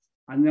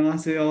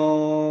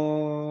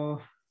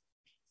안녕하세요.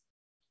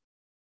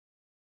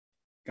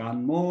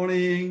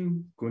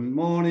 Good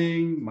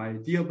morning, my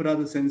dear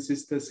brothers and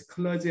sisters,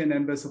 clergy and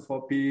ambassadors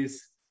for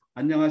peace.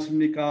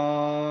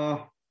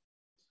 안녕하십니까?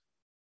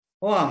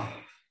 Wow,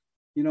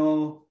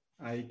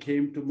 I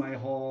came to my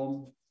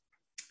home.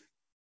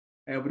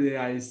 Every day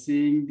I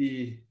seeing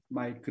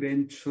my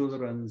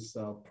grandchildren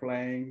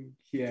playing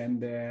here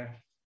and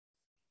there.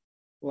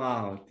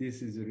 Wow,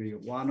 this is really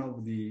one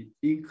of the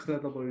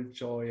incredible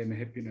joy and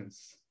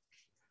happiness.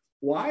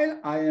 While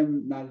I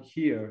am not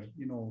here,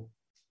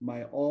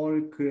 my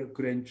all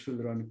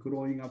grandchildren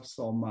growing up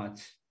so much,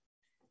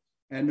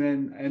 and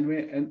I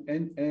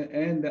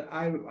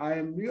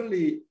am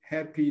really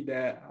happy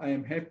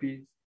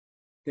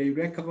they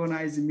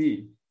recognize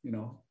me,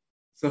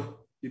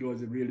 So it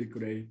was really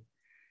great.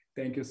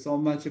 Thank you so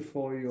much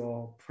for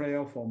your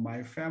prayer for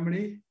my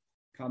family.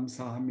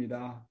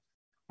 감사합니다.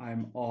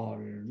 I'm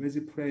always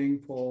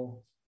praying for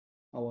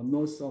our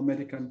North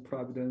American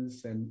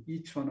Providence and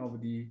each one of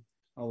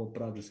our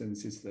brothers and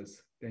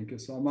sisters. Thank you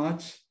so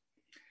much.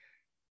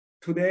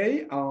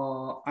 Today,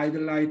 I'd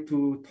like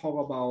to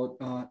talk about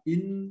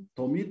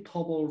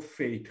indomitable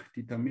faith,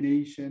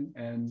 determination,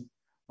 and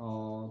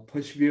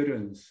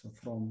perseverance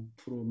from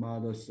True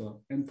Mother's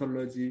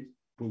Anthology,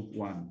 Book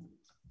 1.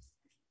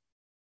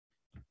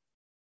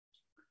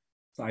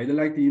 So I'd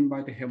like to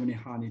invite Heavenly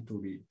Honey to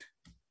read.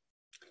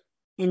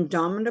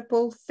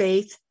 Indomitable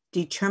faith,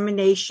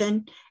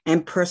 determination,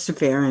 and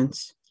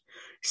perseverance.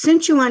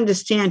 Since you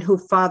understand who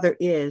Father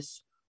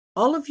is,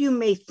 all of you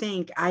may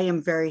think I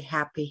am very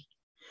happy.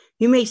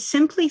 You may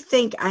simply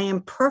think I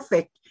am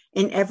perfect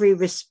in every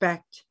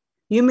respect.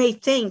 You may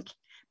think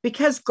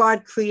because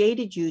God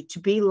created you to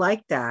be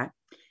like that,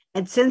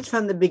 and since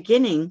from the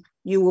beginning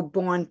you were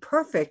born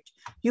perfect,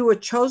 you were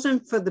chosen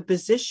for the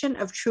position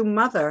of true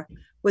mother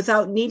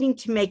without needing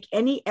to make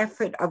any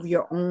effort of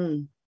your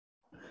own.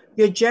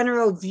 Your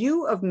general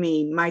view of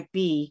me might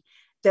be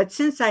that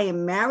since I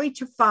am married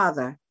to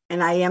Father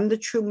and I am the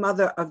true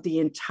mother of the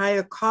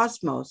entire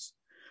cosmos,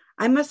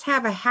 I must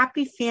have a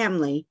happy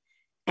family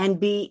and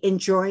be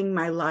enjoying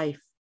my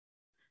life.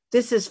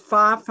 This is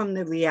far from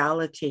the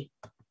reality.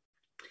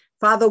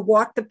 Father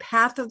walked the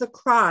path of the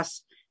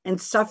cross and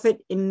suffered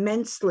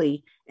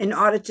immensely in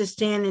order to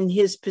stand in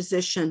his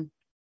position.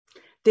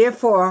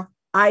 Therefore,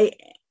 I,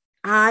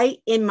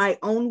 in my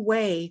own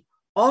way,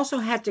 also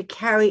had to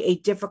carry a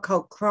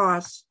difficult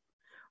cross.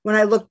 When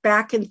I look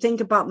back and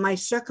think about my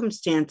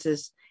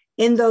circumstances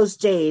in those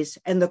days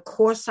and the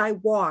course I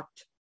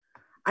walked,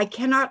 I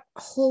cannot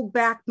hold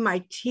back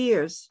my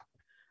tears.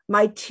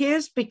 My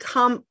tears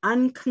become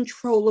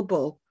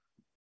uncontrollable.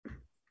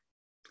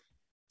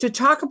 To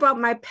talk about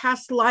my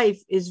past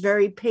life is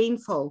very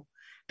painful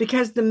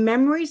because the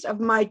memories of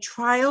my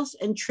trials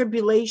and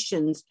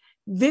tribulations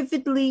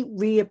vividly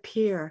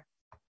reappear.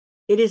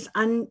 It is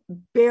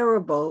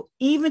unbearable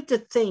even to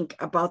think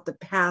about the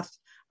path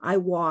I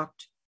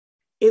walked.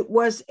 It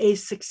was a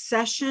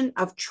succession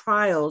of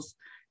trials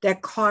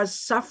that caused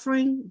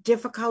suffering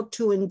difficult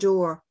to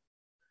endure.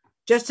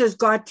 Just as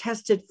God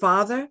tested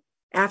Father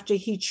after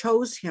he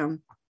chose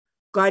him,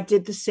 God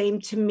did the same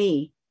to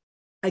me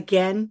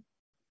again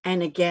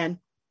and again.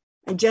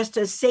 And just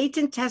as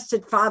Satan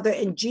tested Father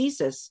and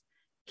Jesus,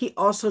 he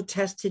also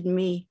tested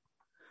me.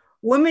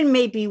 Women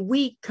may be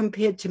weak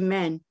compared to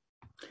men,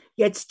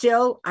 yet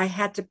still I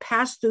had to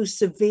pass through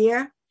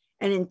severe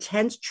and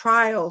intense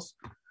trials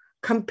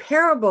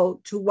comparable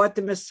to what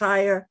the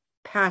Messiah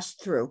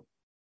passed through.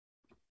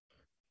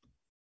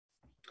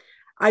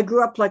 I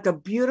grew up like a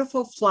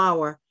beautiful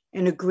flower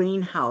in a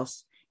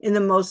greenhouse in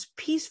the most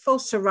peaceful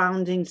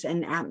surroundings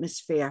and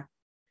atmosphere.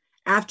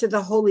 After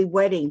the holy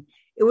wedding,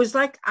 it was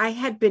like I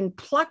had been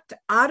plucked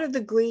out of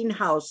the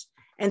greenhouse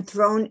and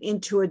thrown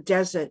into a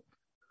desert.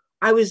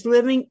 I was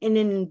living in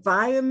an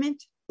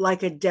environment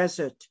like a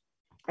desert.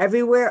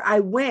 Everywhere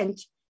I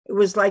went, it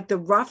was like the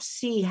rough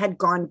sea had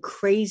gone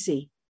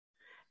crazy.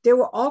 There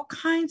were all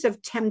kinds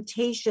of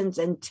temptations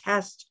and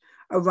tests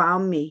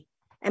around me,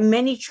 and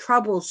many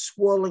troubles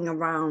swirling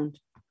around.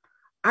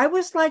 I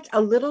was like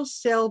a little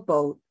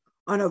sailboat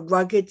on a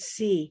rugged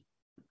sea.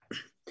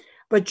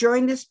 But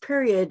during this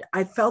period,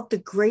 I felt the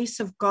grace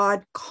of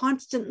God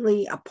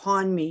constantly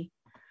upon me.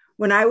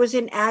 When I was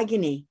in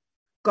agony,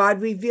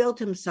 God revealed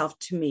himself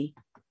to me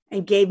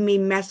and gave me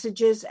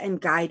messages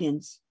and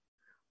guidance.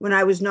 When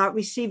I was not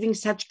receiving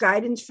such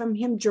guidance from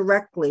him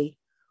directly,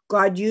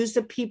 God used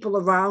the people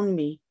around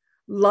me,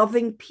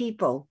 loving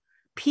people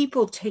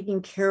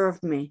taking care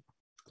of me.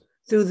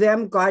 Through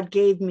them, God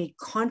gave me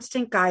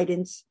constant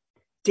guidance,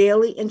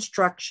 daily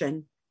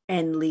instruction,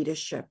 and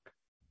leadership.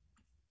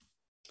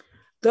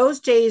 Those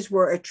days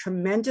were a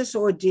tremendous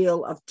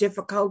ordeal of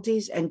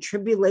difficulties and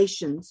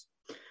tribulations,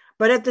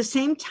 but at the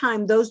same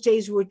time, those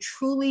days were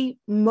truly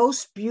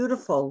most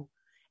beautiful,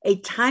 a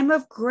time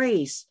of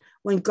grace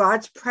when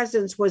God's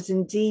presence was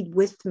indeed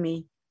with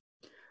me.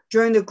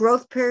 During the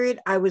growth period,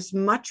 I was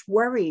much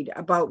worried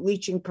about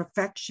reaching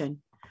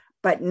perfection,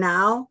 but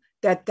now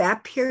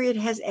that period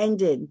has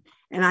ended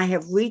and I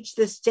have reached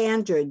the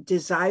standard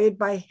desired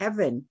by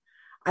heaven,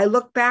 I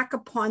look back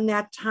upon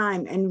that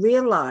time and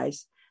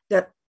realize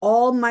that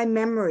all my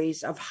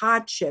memories of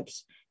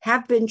hardships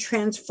have been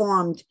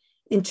transformed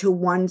into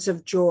ones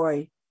of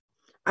joy.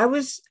 I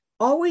was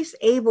always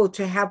able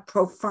to have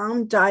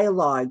profound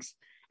dialogues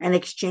and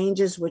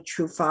exchanges with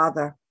True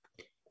Father.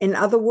 In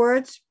other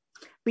words,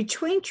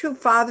 between True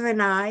Father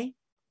and I,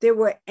 there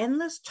were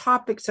endless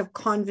topics of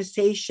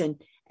conversation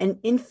and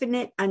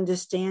infinite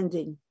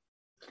understanding.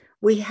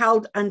 We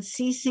held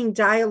unceasing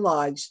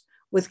dialogues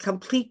with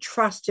complete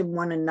trust in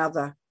one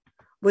another.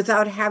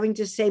 Without having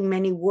to say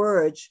many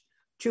words,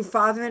 True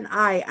Father and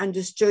I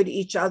understood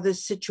each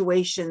other's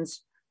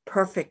situations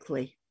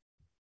perfectly.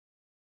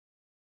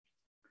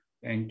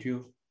 Thank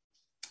you.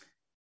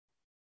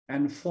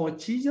 And for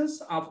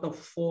Jesus, after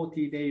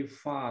 40-day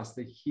fast,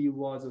 he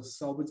was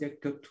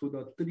subjected to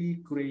the 3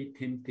 great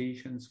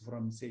temptations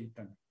from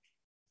Satan.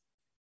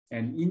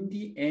 And in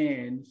the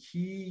end,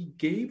 he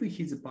gave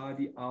his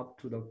body up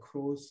to the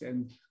cross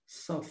and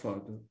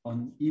suffered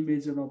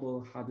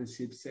unimaginable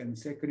hardships and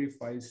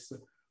sacrifice.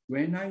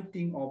 When I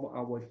think of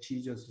our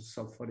Jesus'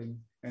 suffering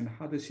and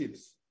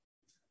hardships,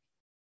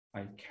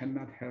 I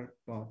cannot help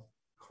but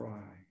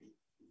cry.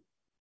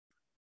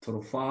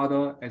 True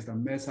Father, as the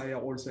Messiah,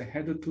 also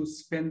had to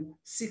spend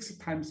 6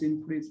 times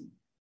in prison,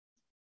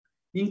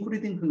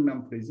 including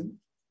Hungnam prison,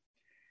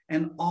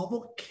 and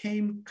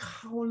overcame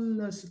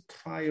countless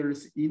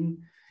trials in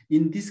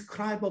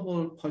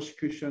indescribable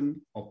persecution,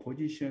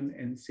 opposition,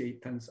 and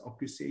Satan's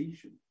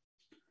accusation.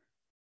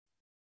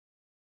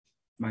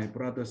 My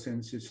brothers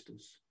and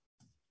sisters,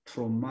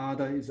 True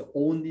Mother is the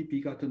only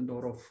begotten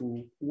daughter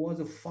who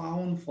was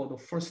found for the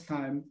first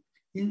time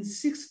in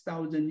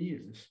 6,000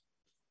 years.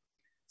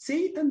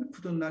 Satan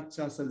could not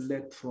just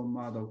let True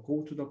Mother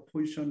go to the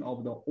position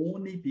of the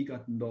only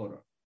begotten daughter.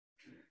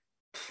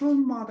 True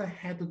Mother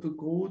had to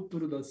go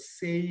through the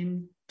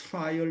same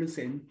trials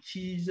and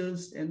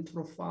Jesus and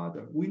True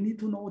Father. We need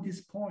to know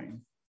this point.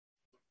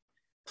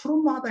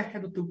 True Mother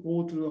had to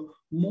go through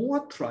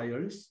more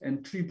trials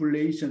and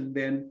tribulation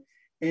than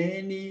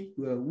any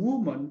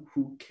woman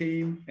who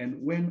came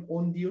and went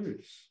on the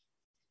earth.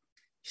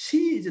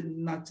 She is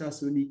not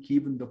just only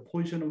given the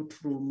position of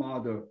True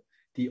Mother,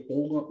 the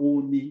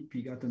only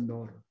begotten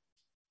daughter.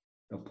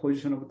 The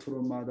position of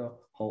True Mother,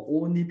 her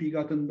only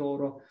begotten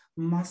daughter,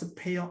 must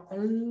pay a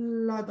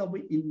lot of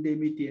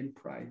indemnity and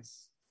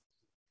price.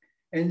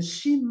 And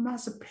she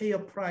must pay a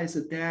price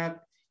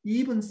that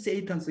even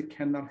Satan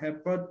cannot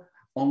help but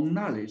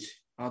acknowledge.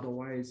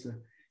 Otherwise,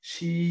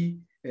 she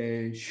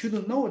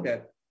should know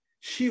that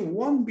she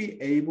won't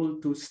be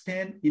able to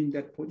stand in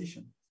that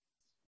position.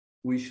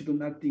 We should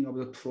not think of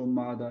the True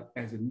Mother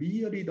as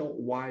merely the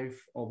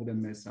wife of the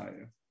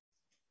Messiah.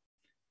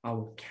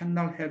 Our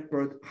cannot help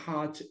but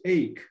heart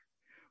ache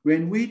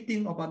when we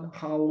think about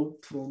how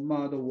True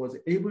Mother was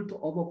able to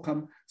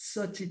overcome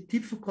such a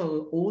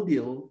difficult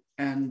ordeal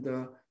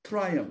and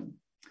triumph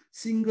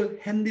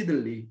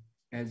single-handedly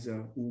as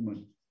a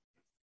woman.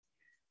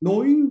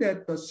 Knowing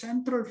that the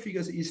central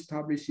figures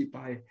established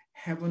by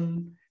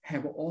heaven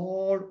have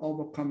all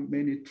overcome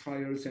many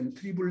trials and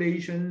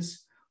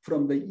tribulations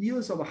from the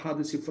years of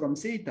hardship from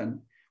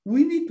Satan,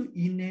 we need to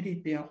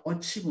inherit their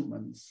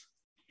achievements.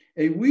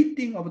 And we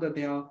think of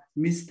their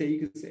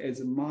mistakes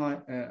as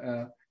my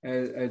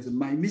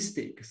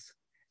mistakes,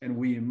 and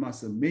we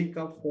must make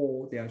up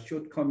for their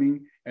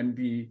shortcoming and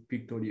be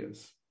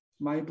victorious.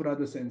 My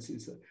brothers and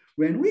sisters,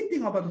 when we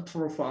think about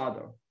True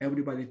Father,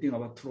 everybody think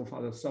about True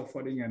Father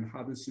suffering and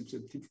hardships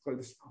and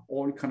difficulties,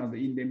 all kind of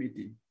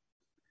indemnity.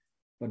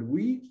 But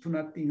we do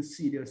not think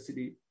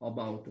seriously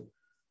about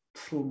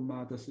True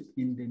Mother's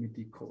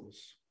indemnity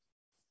cause,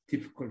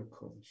 difficult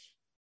cause.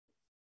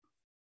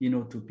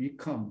 To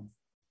become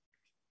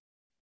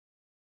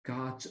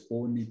God's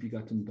only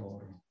begotten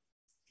daughter,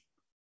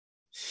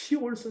 she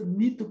also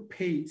need to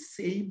pay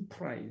same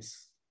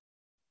price,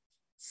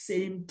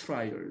 same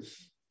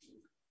trials,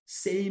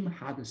 same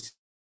hardship,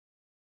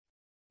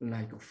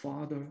 like a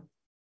father,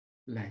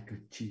 like a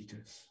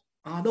Jesus.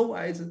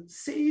 Otherwise,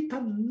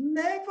 Satan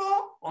never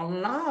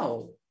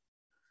allow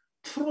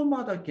True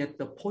Mother get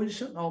the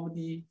position of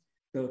the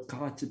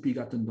God's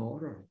begotten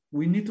daughter.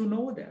 We need to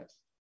know that.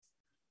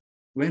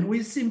 When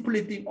we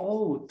simply think,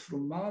 oh, True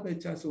Mother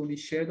just only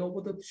shadow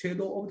of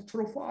the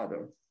True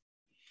Father.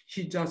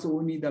 She just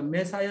only the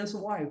Messiah's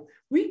wife.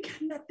 We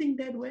cannot think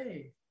that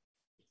way.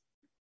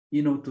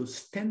 To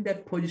stand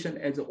that position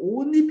as the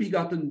only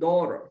begotten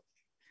daughter,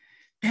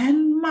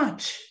 then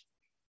much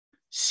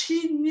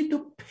she need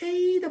to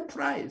pay the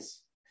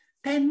price.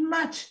 Then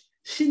much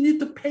she need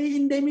to pay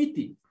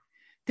indemnity.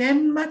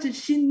 Then much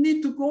she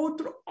need to go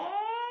through all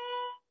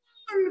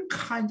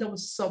kinds of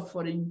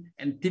suffering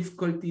and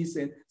difficulties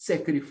and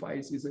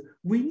sacrifices.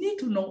 We need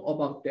to know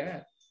about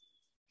that.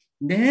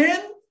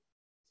 Then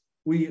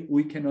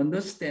we can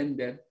understand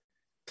that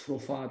True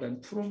Father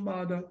and True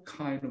Mother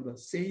kind of the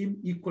same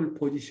equal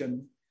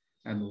position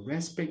and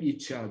respect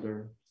each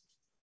other,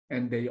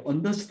 and they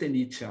understand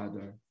each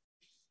other.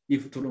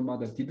 If True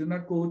Mother did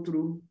not go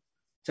through,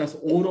 just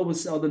all of a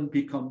sudden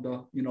become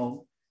the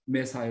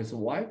Messiah's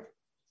wife,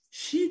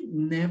 she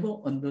never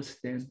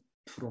understand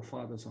to the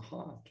Father's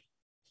heart.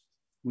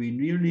 We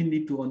really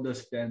need to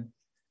understand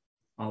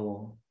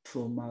our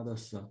true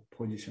mother's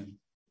position,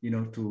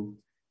 to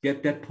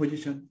get that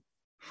position,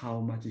 how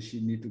much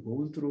she need to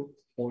go through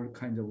all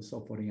kinds of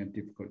suffering and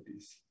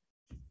difficulties.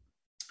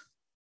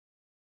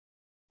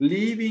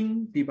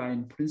 Living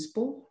divine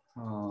principle.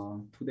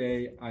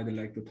 Today, I'd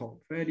like to talk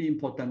very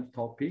important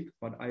topic,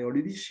 but I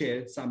already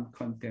shared some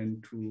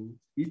content to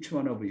each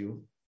one of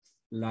you.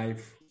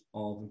 Life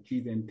of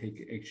give and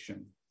take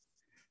action.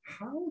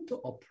 How to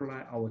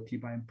apply our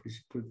divine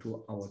principle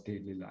to our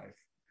daily life.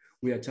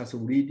 We are just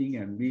reading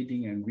and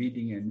reading and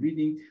reading and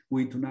reading.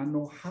 We do not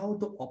know how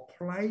to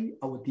apply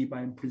our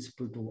divine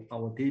principle to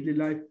our daily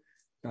life.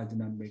 Does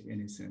not make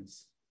any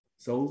sense.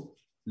 So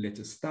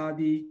let's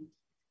study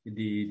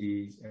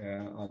the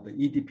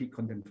EDP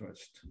content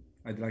first.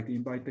 I'd like to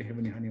invite the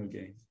Heavenly Honey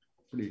again,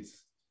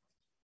 please.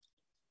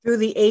 Through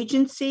the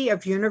agency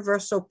of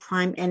universal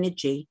prime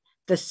energy,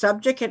 the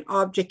subject and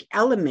object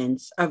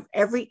elements of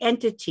every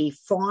entity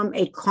form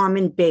a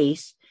common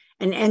base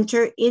and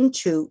enter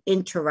into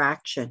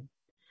interaction.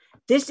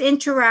 This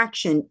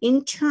interaction,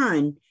 in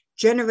turn,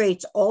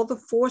 generates all the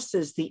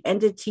forces the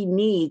entity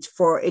needs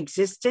for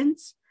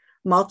existence,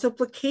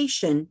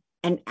 multiplication,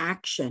 and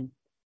action.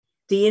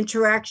 The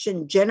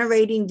interaction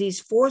generating these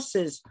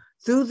forces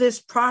through this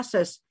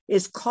process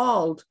is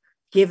called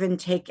give and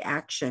take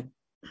action.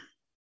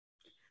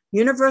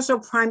 Universal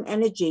prime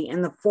energy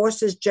and the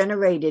forces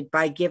generated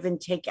by give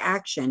and take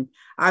action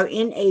are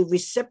in a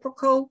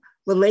reciprocal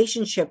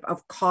relationship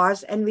of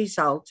cause and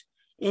result,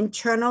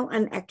 internal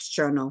and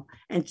external,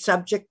 and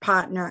subject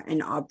partner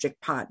and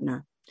object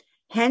partner.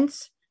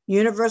 Hence,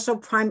 universal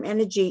prime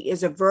energy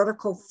is a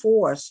vertical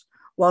force,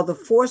 while the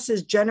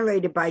forces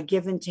generated by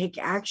give and take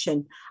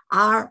action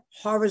are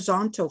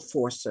horizontal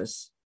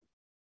forces.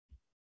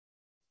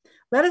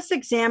 Let us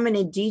examine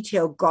in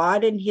detail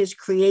God and his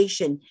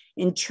creation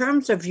in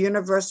terms of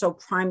universal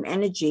prime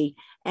energy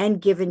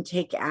and give and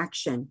take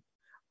action.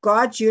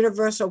 God's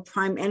universal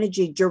prime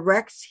energy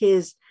directs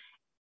his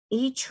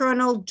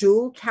eternal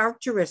dual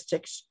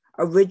characteristics,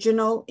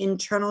 original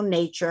internal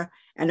nature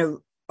and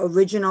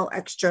original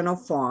external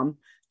form,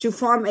 to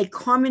form a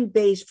common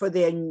base for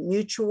their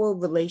mutual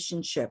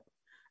relationship.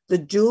 The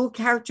dual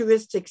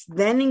characteristics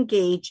then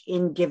engage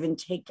in give and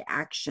take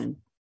action.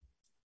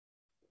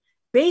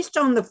 Based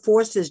on the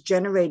forces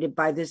generated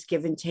by this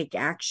give and take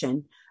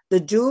action, the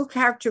dual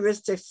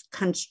characteristics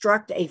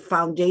construct a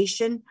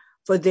foundation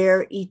for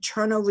their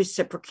eternal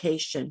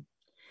reciprocation.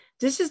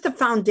 This is the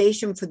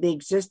foundation for the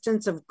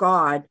existence of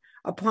God,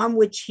 upon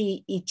which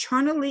he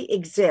eternally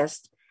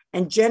exists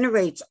and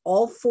generates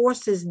all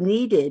forces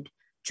needed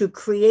to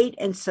create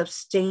and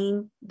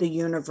sustain the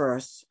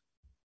universe.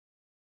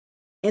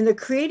 In the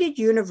created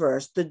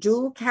universe, the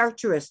dual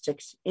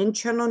characteristics,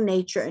 internal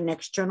nature and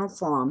external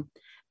form,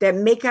 that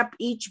make up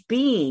each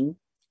being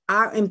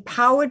are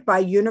empowered by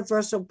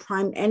universal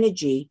prime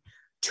energy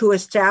to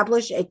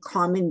establish a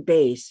common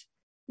base.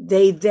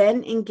 They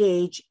then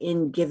engage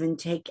in give and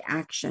take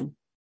action.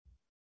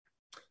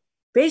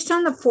 Based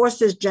on the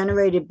forces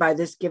generated by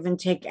this give and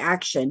take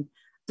action,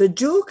 the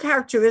dual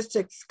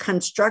characteristics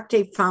construct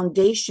a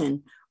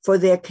foundation for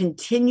their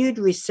continued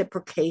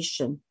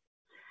reciprocation.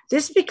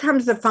 This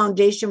becomes the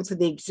foundation for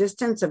the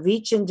existence of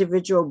each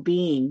individual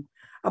being,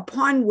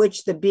 upon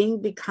which the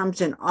being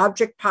becomes an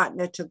object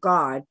partner to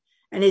God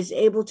and is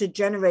able to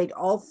generate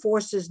all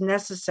forces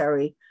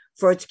necessary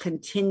for its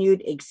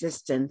continued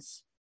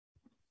existence.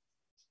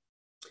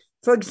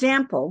 For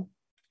example,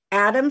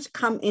 atoms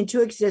come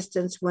into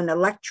existence when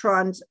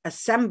electrons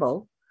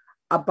assemble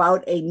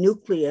about a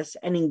nucleus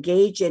and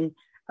engage in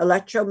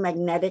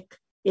electromagnetic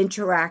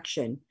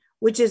interaction,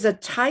 which is a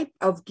type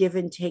of give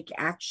and take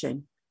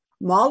action.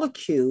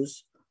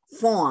 Molecules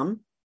form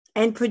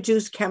and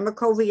produce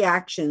chemical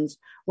reactions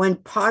when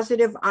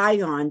positive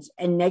ions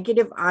and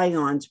negative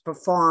ions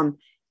perform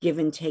give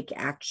and take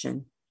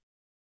action.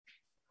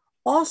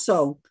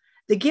 Also,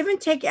 the give and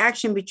take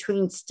action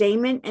between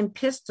stamen and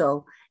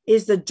pistil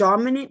is the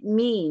dominant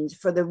means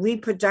for the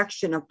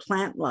reproduction of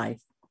plant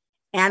life.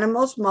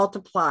 Animals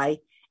multiply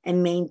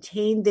and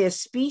maintain their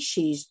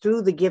species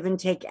through the give and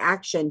take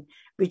action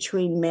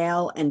between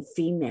male and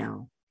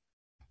female.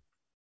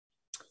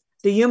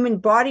 The human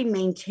body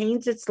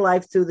maintains its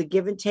life through the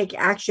give and take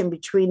action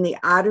between the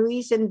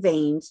arteries and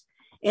veins,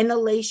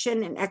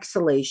 inhalation and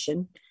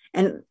exhalation,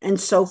 and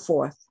so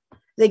forth.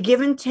 The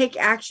give and take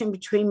action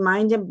between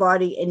mind and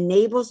body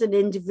enables an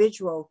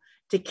individual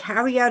to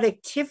carry out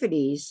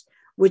activities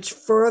which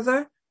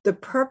further the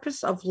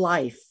purpose of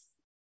life.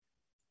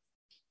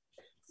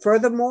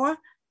 Furthermore,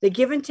 the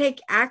give and take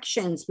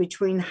actions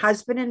between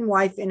husband and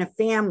wife in a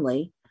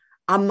family,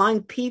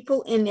 among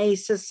people in a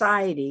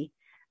society,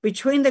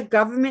 between the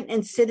government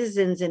and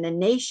citizens in a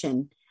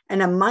nation,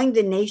 and among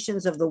the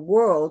nations of the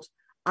world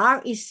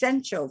are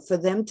essential for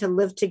them to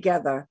live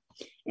together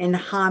in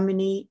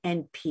harmony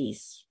and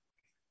peace.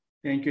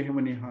 Thank you,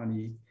 Heavenly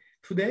Honey.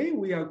 Today,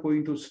 we are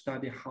going to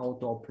study how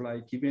to apply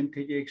give and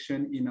take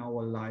action in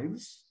our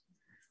lives.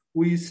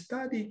 We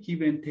study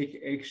give and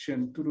take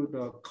action through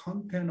the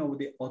content of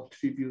the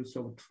attributes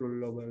of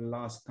true love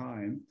last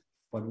time,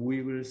 but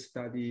we will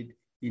study it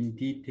in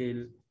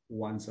detail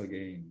once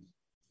again.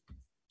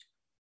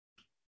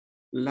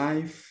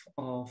 Life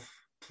of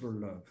true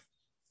love.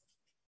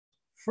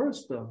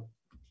 First, the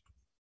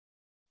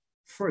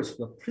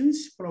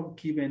principle of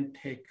give and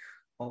take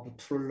of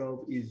true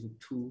love is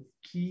to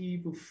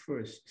give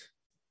first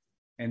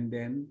and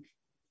then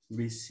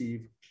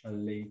receive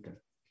later.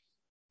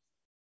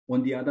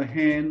 On the other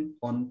hand,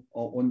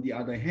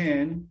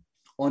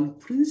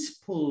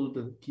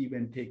 unprincipled give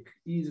and take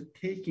is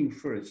taking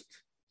first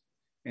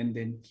and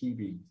then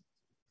giving.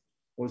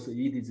 Also,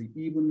 it is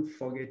even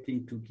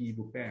forgetting to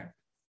give back.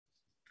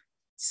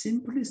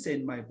 Simply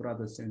said, my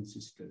brothers and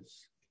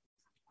sisters,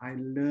 I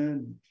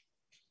learned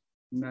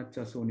not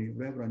just only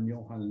Reverend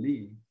Johan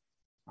Lee,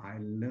 I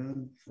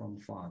learned from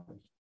Father.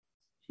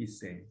 He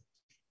said,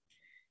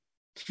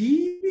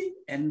 giving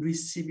and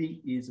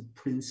receiving is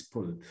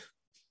principled.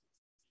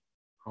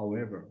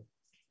 However,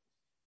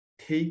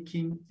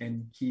 taking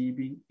and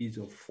giving is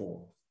a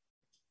four.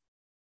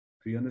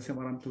 Do you understand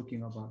what I'm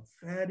talking about?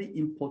 Very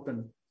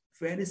important,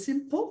 very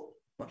simple,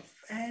 but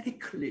very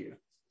clear.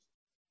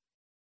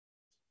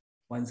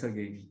 Once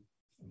again,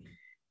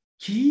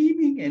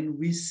 giving and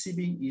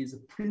receiving is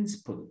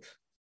principled,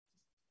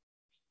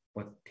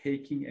 but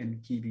taking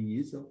and giving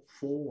is a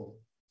four.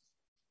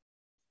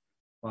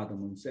 Father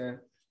Moon said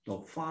the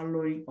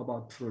following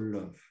about true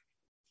love.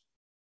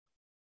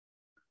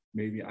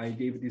 Maybe I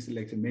gave this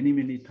lecture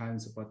many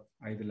times, but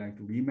I'd like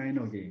to remind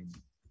again.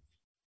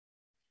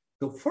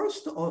 The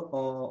first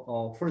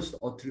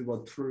attribute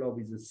of true love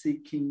is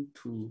seeking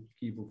to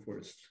give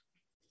first.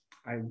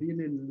 I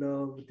really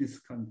love this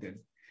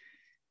content.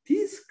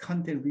 This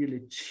content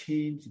really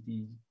changed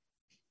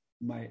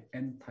my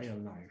entire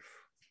life.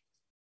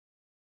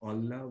 A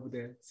love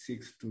that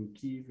seeks to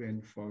give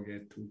and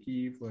forget, to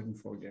give and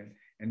forget,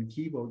 and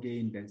give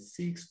again that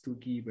seeks to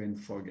give and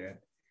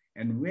forget.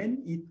 And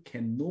when it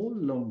can no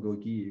longer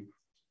give,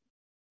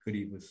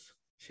 grieves,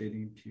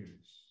 shedding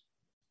tears.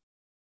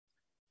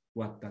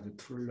 What does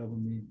true love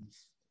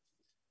means?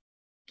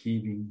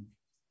 Giving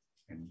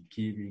and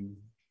giving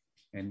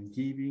and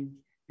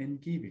giving and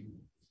giving.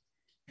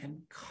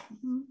 And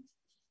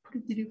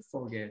completely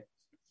forget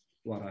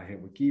what I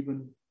have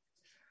given.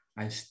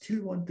 I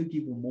still want to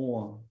give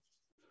more.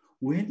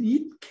 When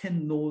it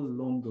can no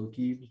longer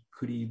give,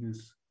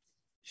 grieves,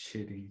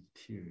 shedding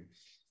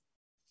tears.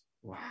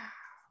 Wow,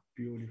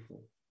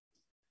 beautiful.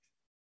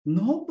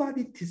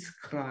 Nobody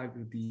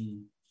described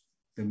the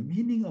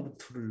meaning of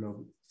true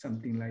love,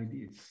 something like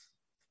this.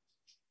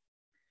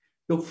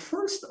 The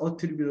first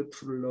attribute of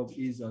true love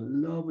is a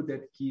love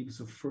that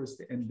gives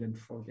first and then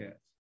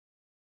forget.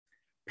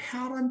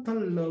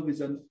 Parental love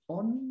is an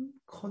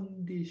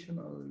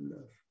unconditional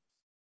love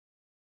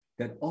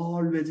that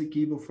always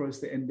gives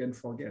first and then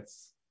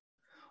forgets.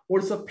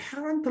 Also,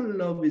 parental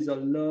love is a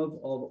love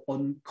of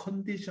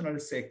unconditional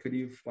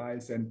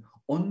sacrifice and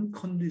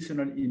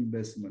unconditional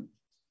investment.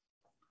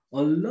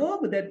 A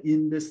love that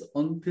invests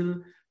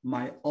until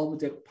my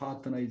object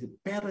partner is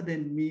better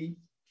than me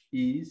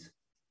is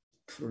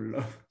true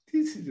love.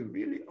 This is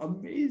really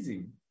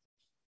amazing.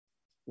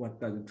 What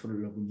does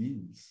true love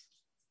means?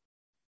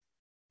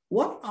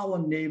 What our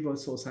neighbor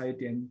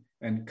society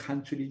and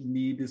country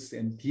needs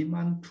and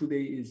demand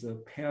today is a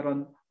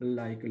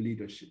parent-like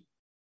leadership.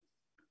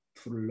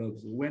 True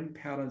love. When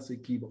parents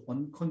give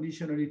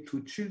unconditionally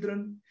to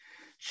children,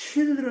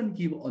 children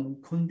give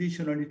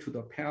unconditionally to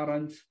the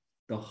parents,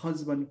 the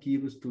husband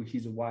gives to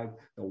his wife,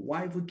 the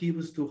wife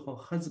gives to her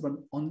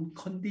husband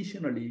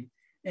unconditionally,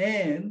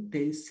 and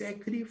they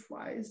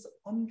sacrifice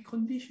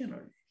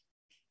unconditionally.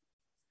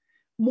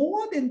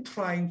 More than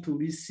trying to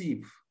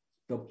receive,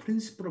 the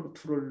principle of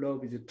true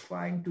love is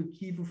trying to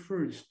give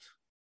first,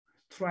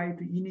 try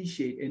to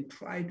initiate and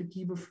try to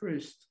give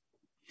first.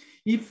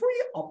 If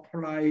we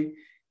apply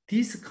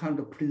this kind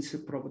of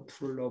principle of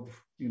true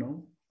love,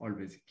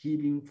 always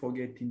giving,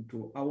 forgetting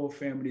to our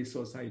family,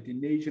 society,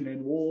 nation,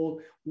 and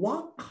world,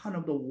 what kind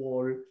of the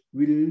world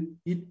will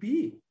it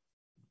be?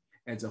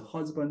 As a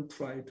husband,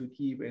 try to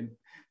give and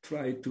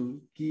try to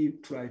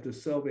give, try to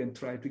serve and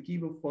try to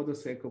give for the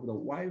sake of the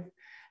wife.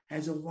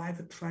 As a wife,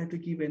 try to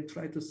give and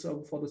try to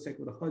serve for the sake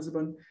of the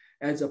husband.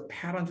 As a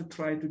parent,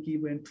 try to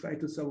give and try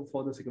to serve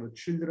for the sake of the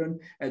children.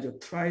 As a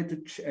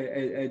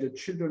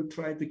children,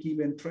 try to give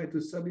and try to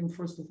serve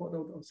first for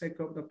the sake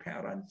of the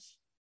parents.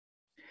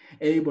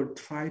 Abel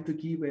try to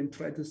give and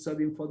try to serve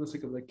him for the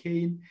sake of the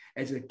Cain.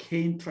 As a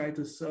Cain try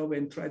to serve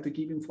and try to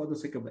give him for the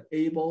sake of the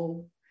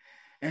Abel.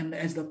 And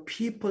as the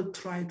people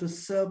try to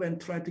serve and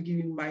try to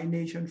give him my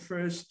nation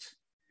first.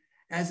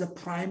 As a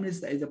prime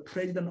minister, as a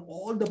president,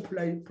 all the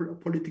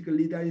political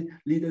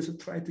leaders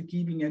try to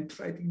giving and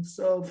try to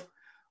serve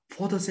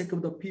for the sake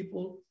of the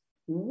people.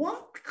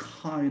 What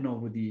kind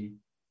of the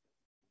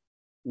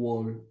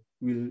world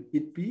will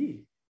it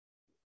be?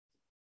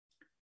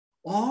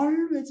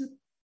 Always,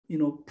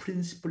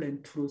 principle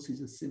and truth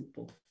is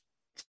simple.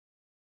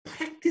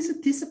 Practice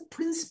this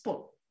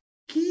principle.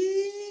 Give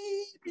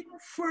keeping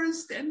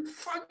first and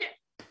forget.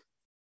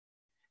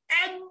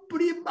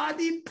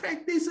 Everybody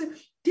practice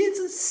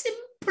this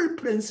simple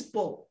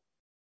principle.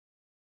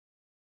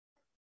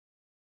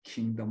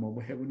 Kingdom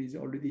of heaven is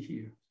already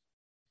here,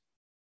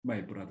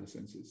 my brothers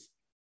and sisters.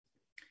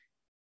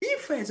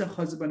 If as a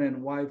husband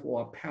and wife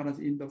or parents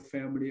in the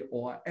family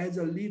or as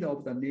a leader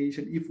of the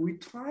nation, if we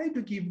try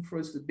to give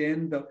first,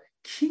 then the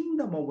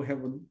kingdom of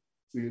heaven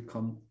will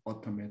come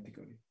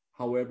automatically.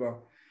 However,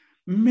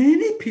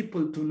 many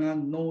people do not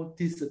know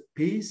this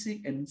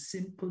basic and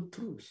simple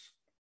truth.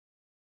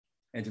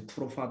 As the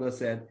true father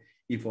said,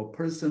 if a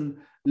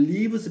person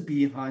leaves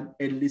behind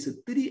at least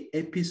 3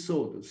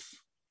 episodes,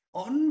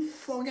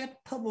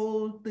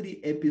 unforgettable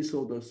 3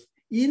 episodes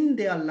in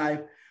their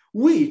life,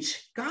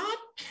 which God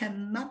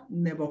cannot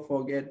never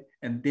forget,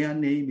 and their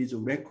name is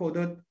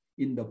recorded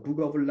in the book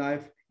of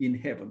life in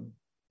heaven,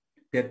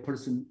 that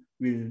person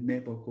will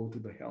never go to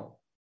the hell.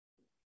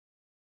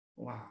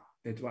 Wow,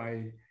 that's why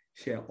I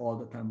share all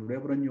the time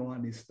Reverend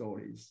Yohani's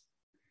stories.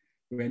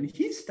 When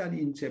he studied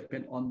in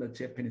Japan under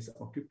Japanese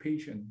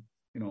occupation,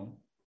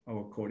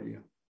 our Korea,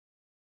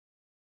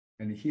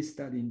 and he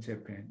studied in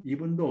Japan,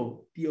 even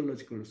though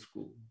theological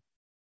school.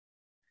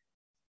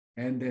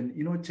 And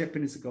then,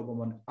 Japanese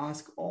government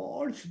asked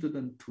all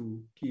students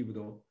to give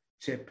the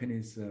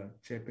Japanese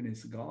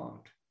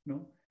God,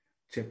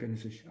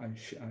 Japanese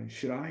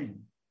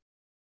shrine.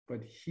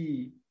 But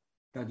he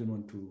doesn't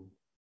want to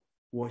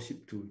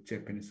worship to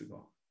Japanese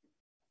God.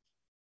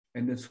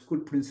 And the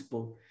school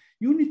principal,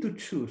 you need to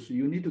choose.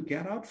 You need to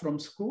get out from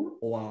school,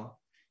 or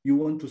you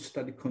want to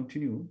study,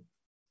 continue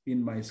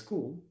in my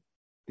school,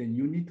 then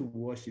you need to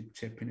worship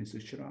Japanese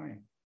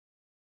shrine.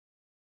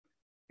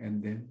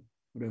 And then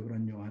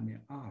Reverend Yohani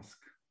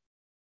asked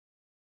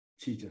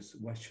Jesus,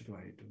 what should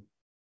I do?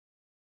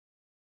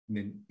 And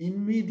then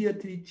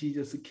immediately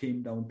Jesus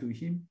came down to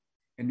him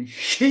and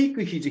shake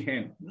his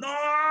hand. No!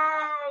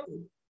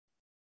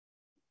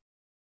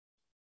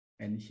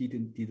 And he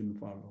didn't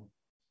follow.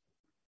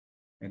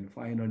 And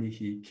finally,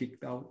 he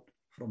kicked out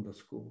from the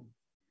school.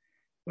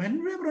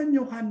 When Reverend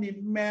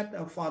Yohani met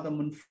Father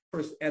Moon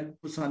first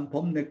at Busan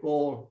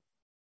Bomnegol,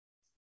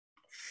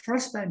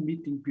 first time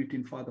meeting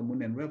between Father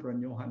Moon and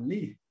Reverend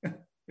Yohani,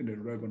 and the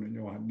Reverend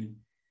Yohani,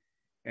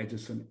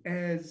 as soon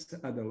as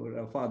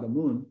Father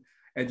Moon,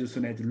 as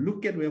soon as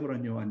look at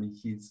Reverend Yohani,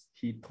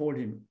 he told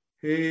him,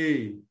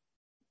 hey,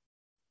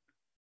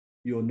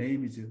 your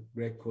name is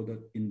recorded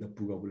in the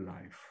book of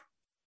life.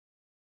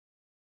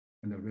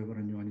 And the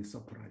Reverend Yohani is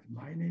surprised.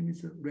 My name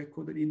is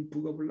recorded in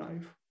book of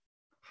life?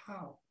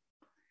 How?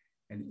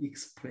 And he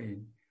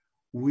explained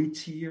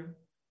which year,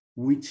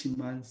 which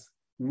month,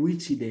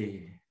 which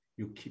day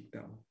you kicked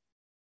out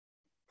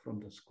from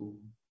the school.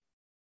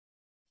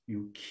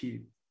 You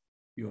keep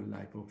your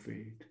life of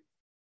faith.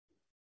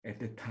 At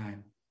the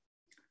time,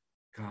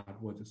 God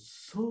was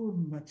so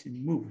much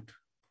moved.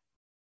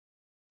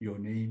 Your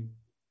name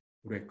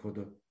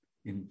recorded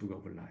in book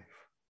of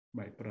life,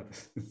 my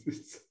brothers and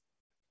sisters.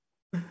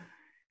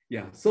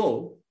 Yeah,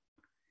 so,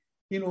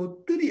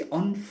 3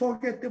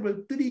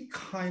 unforgettable, 3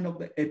 kind of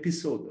the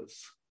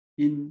episodes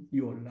in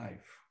your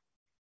life,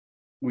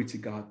 which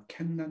God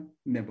cannot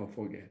never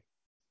forget.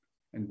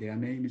 And their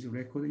name is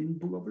recorded in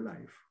book of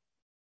life.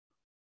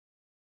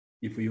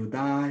 If you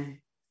die,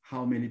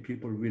 how many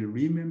people will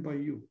remember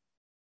you?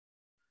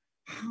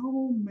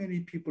 How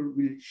many people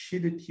will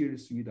shed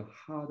tears with the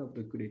heart of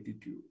the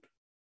gratitude?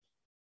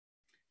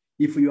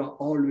 If you are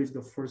always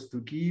the first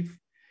to give,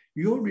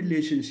 your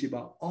relationship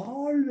are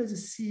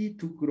always see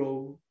to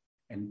grow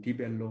and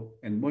develop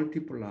and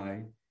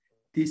multiply.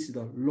 This is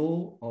the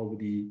law of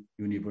the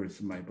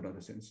universe, my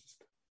brothers and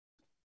sisters.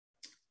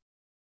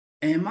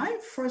 Am I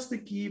first to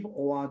give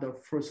or the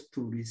first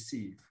to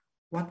receive?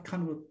 What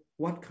kind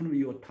of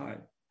your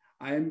time?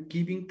 I am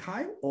giving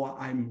time or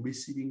I'm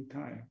receiving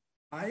time?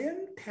 I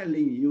am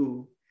telling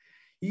you,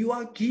 you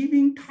are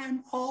giving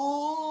time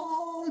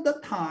all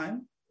the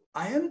time.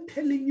 I am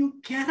telling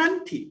you,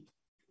 guaranteed.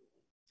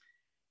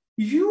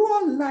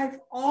 Your life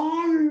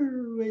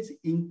always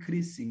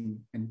increasing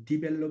and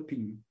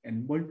developing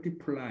and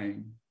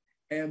multiplying.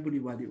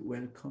 Everybody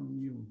welcome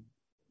you.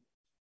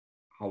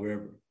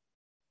 However,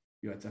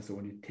 you are just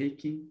only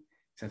taking,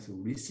 just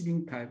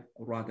receiving type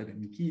rather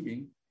than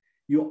giving.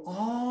 You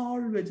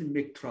always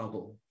make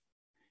trouble.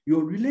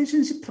 Your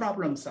relationship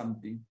problem,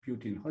 something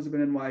between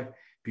husband and wife,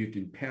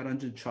 between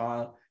parent and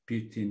child,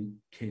 between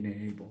Cain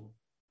and Abel.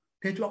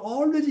 That's why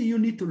always you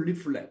need to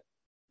reflect.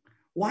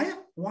 Why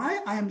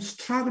I am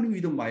struggling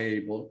with my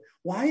Abel?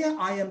 Why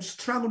I am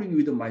struggling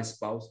with my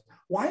spouse?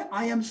 Why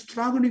I am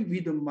struggling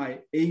with my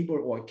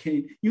Abel or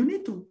Cain? You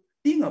need to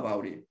think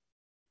about it.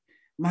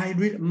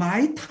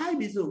 My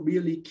type is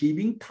really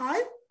giving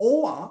type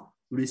or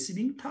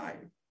receiving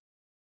type.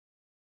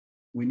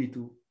 We need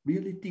to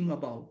really think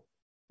about,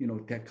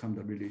 that kind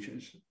of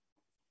relationship.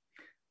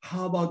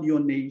 How about your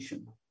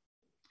nation?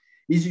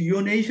 Is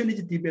your nation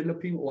is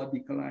developing or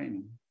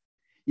declining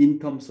in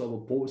terms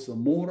of both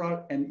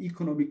moral and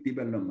economic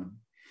development?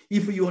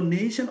 If your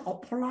nation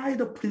apply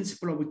the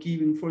principle of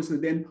giving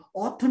first, then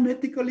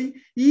automatically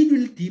it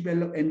will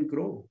develop and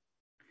grow.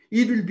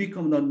 It will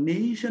become the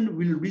nation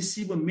will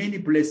receive many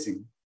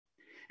blessings,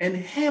 and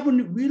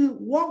heaven will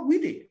work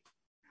with it.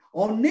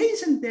 A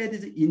nation that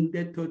is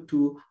indebted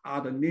to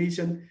other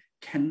nation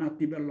cannot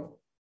develop,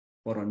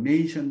 but a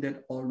nation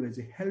that always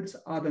helps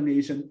other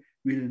nation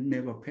will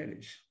never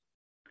perish.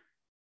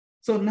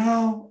 So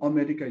now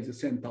America is the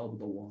center of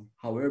the world.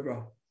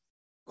 However,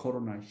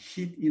 Corona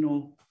hit,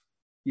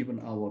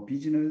 even our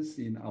business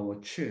in our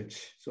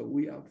church. So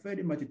we are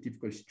very much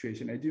difficult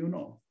situation, as you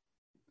know.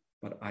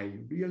 But I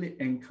really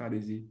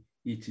encourage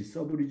each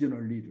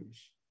sub-regional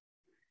leaders,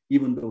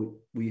 even though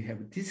we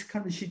have this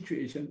kind of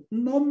situation,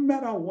 no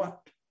matter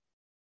what,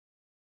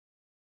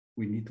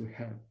 we need to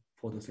help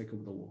for the sake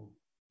of the world.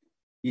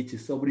 Each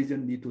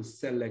sub-region need to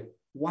select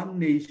one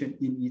nation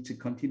in each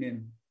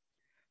continent.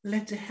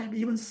 Let's have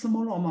even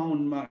small amount of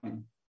money.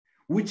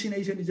 Which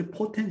nation is a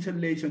potential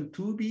nation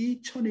to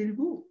be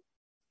천일국?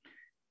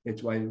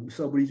 That's why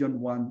sub-region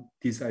 1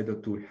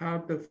 decided to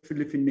have the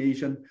Philippine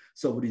nation.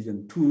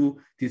 Sub-region 2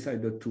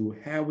 decided to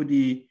have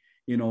the,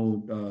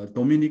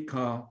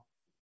 Dominica.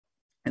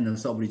 And then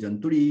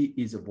sub-region 3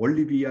 is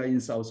Bolivia in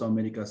South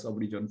America.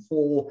 Sub-region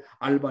 4,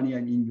 Albania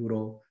in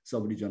Europe.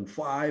 Sub-region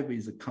 5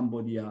 is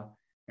Cambodia.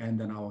 And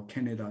then our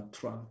Canada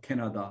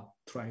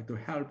try to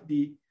help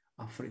the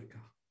Africa.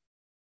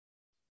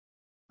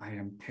 I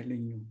am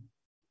telling you,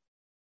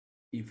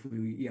 if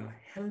we are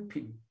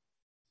helping,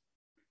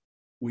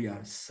 we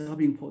are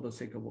serving for the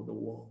sake of the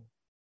world.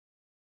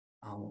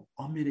 Our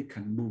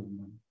American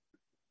movement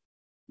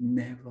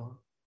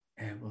never,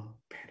 ever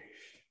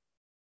perish.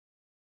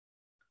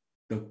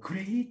 The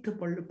great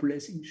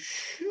blessing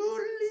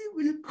surely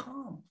will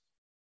come.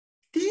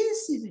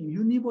 This is a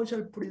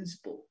universal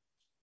principle.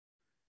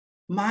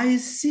 My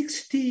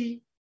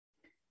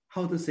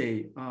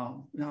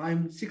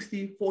I'm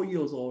 64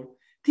 years old.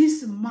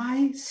 This is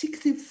my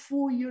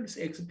 64 years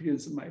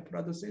experience, my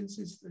brothers and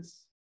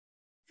sisters.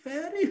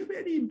 Very,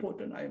 very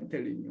important, I am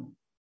telling you.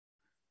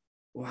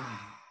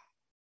 Wow.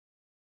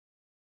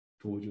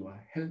 Those who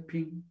are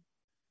helping,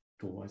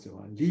 those who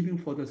are living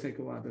for the sake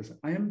of others,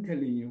 I am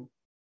telling you,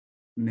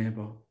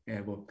 never,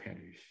 ever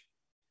perish.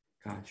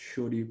 God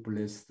surely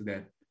blessed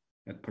that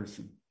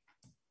person.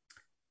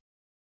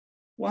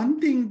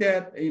 One thing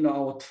that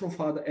our true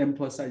father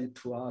emphasized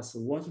to us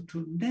was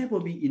to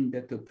never be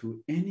indebted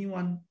to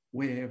anyone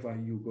wherever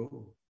you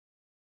go.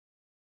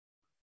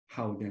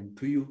 How then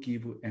do you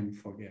give and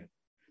forget?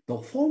 The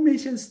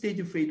formation stage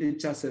of faith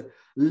is just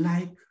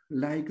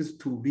likes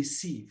to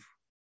receive.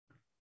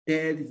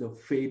 That is the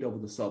faith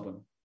of the servant.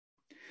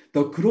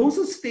 The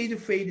growth stage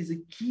of faith is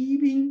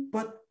giving,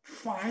 but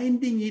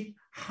finding it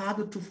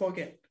harder to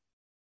forget.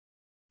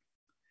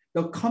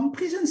 The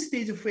completion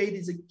stage of faith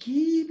is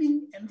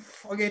giving and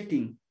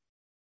forgetting.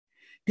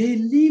 They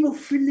live a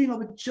feeling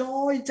of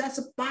joy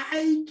just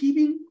by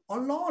giving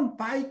alone,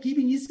 by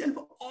giving itself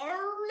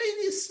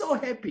already so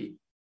happy.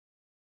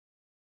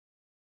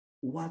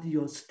 What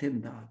your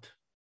standard?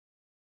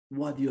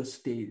 What your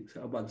stage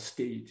about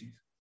stages?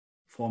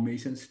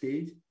 Formation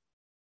stage,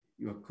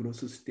 your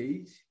growth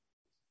stage,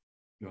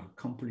 your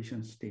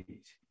completion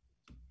stage.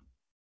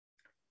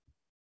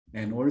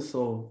 And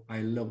also, I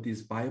love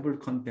this Bible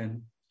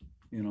content,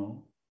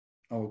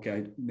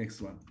 Okay,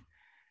 next one.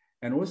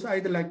 And also,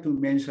 I'd like to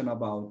mention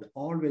about,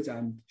 always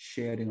I'm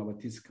sharing about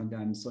this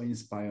content. I'm so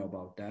inspired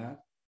about that.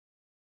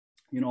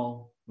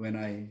 When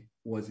I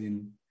was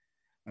in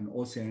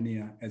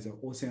Oceania, as an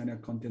Oceania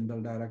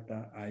Continental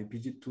Director, I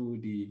visited to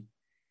the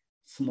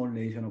small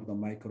nation of the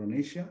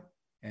Micronesia,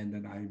 and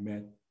then I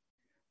met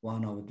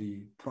one of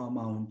the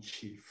paramount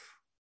chief.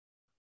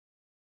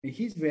 And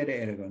he's very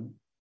arrogant,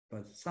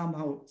 but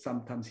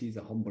sometimes he's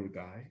a humble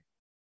guy,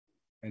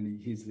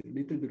 and he's a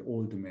little bit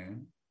old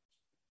man.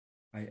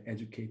 I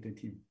educated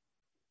him.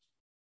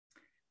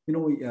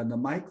 The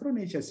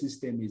Micronesia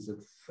system is a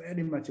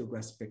very much a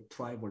respect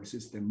tribal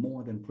system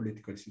more than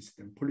political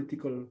system.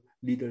 Political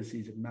leaders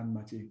is not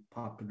much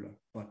popular,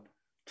 but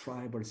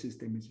tribal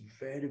system is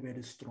very,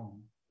 very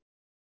strong.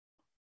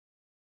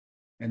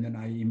 And then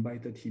I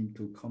invited him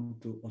to come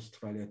to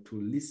Australia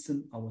to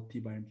listen our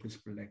Divine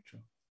Principle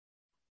lecture.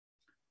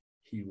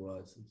 He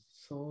was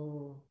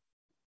so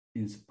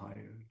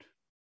inspired.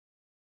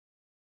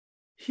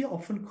 He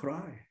often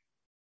cried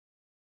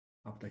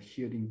after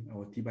hearing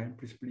our Divine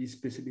Principle,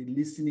 especially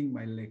listening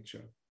my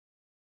lecture.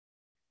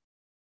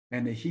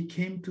 And he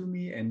came to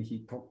me and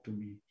he talked to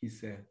me. He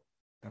said,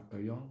 Dr.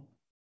 Young,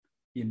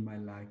 in my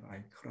life,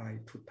 I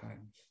cried 2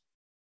 times.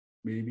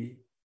 Maybe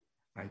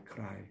I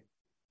cry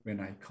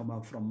when I come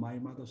out from my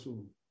mother's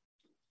womb.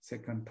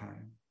 Second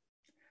time,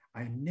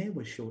 I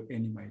never show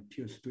any of my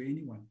tears to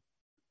anyone.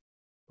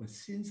 But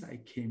since I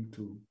came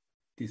to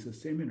this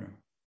seminar,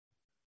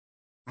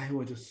 I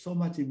was so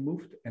much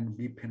moved and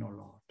weeping a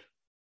lot.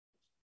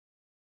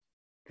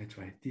 That's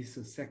why this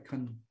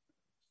second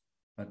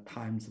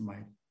times my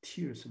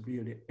tears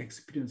really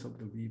experience of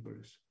the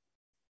rivers.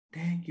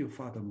 Thank you,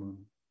 Father Moon.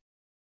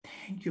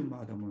 Thank you,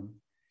 Mother Moon.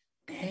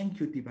 Thank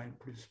you, Divine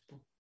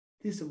Principle.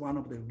 This is one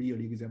of the real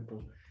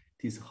example.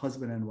 This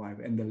husband and wife.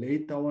 And then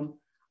later on,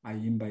 I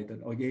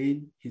invited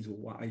again his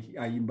wife.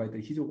 I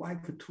invited his wife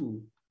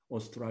to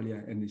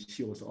Australia, and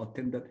she was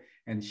attended,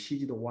 and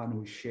she's the one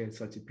who shared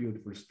such a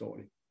beautiful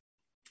story.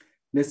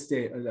 Let's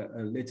say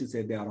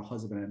they are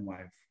husband and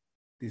wife.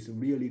 This is a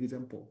real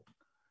example.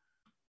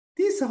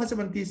 This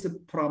husband, this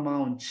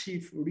paramount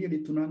chief, really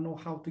do not know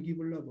how to give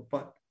love,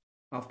 but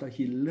after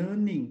he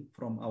learning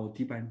from our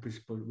divine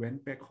principle,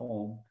 went back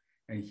home,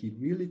 and he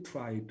really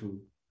tried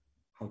to,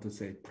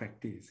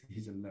 practice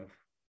his love.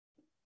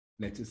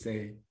 Let's just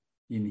say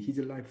in his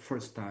life,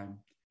 first time,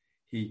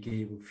 he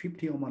gave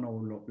 50 amount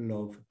of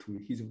love to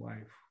his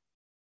wife.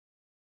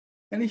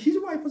 And his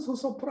wife was so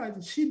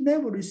surprised. She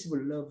never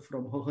received love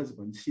from her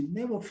husband. She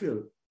never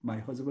felt, my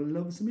husband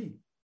loves me.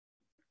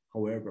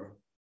 However,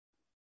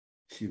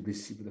 she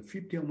received the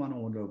 50 amount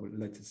of love,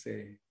 let's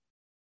say.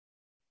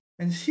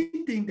 And she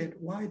think that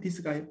why this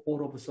guy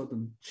all of a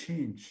sudden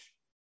changed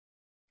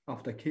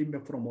after came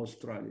back from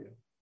Australia.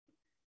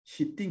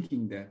 She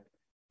thinking that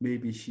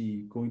maybe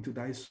she going to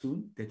die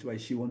soon. That's why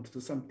she want to do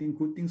something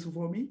good things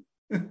for me.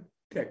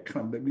 That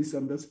kind of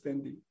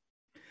misunderstanding.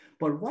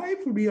 But wife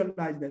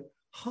realized that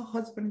her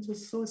husband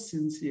is so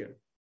sincere.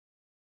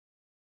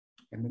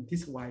 And then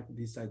this wife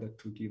decided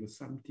to give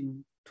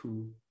something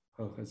to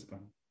her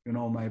husband. You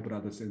know, my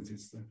brothers and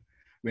sisters,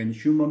 when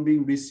human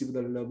beings receive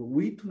the love,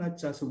 we do not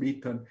just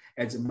return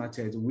as much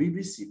as we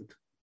received.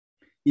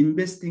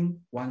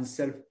 Investing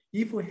oneself,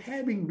 if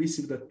having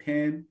received the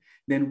 10,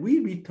 then we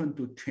return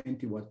to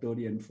 20 or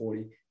 30 and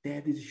 40.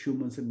 That is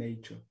human's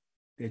nature.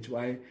 That's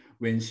why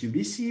when she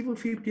received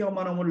 50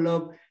 amount of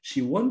love,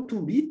 she wants to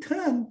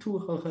return to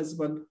her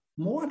husband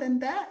more than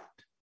that.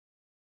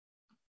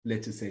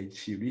 Let's say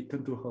she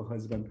returned to her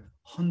husband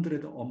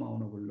 100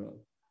 amount of love.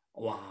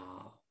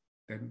 Wow.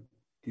 Then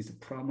this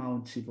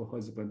paramount chief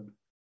husband,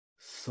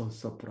 so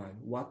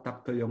surprised. What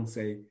Dr. Young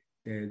say,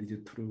 that is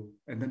true.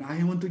 And then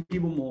I want to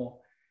give more.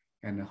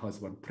 And the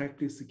husband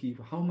practice to give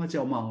how much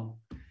amount?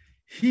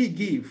 He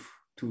give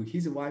to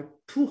his wife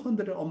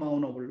 200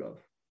 amount of love.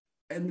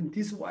 And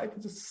this wife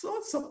is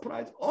so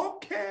surprised.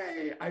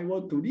 Okay, I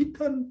want to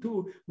return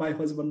to my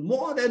husband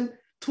more than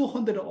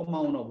 200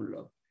 amount of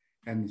love.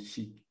 And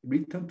she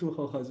returned to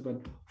her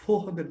husband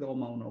 400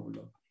 amount of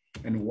love.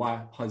 And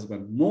why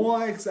husband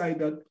more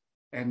excited,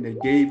 and they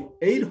gave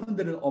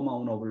 800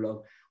 amount of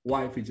love.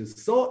 Wife is just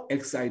so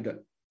excited.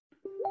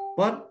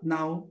 But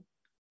now,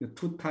 the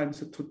two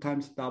times,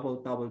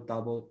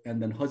 double.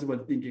 And then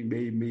husband thinking,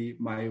 maybe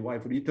my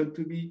wife returned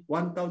to me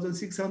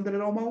 1,600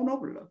 amount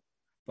of love.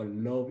 But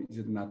love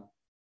is not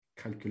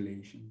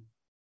calculation.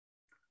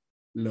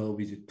 Love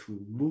is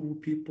to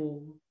move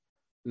people.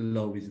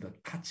 Love is the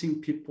touching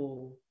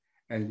people.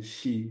 And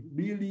she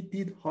really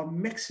did her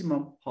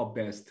maximum, her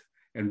best,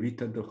 and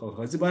returned to her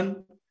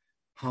husband.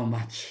 How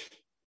much?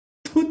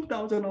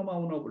 2,000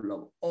 amount of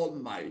love. Oh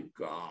my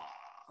God.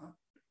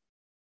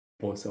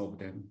 Both of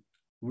them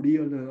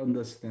really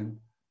understand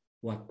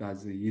what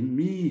does it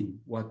mean,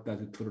 what does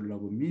true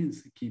love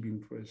means, giving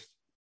first.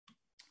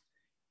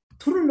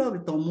 True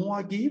love, the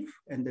more give,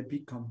 and they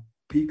become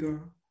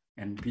bigger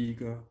and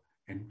bigger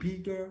and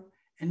bigger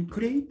and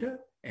greater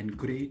and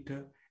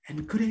greater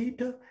and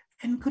greater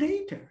and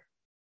greater.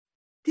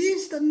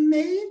 This is the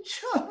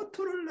nature of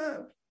true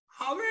love.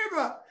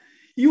 However,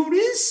 you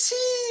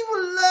receive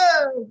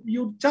love.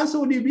 You just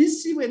only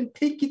receive and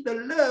take it the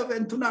love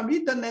and do not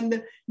return, and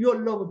then your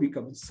love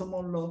becomes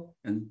smaller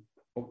and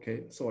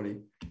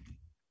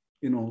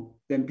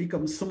then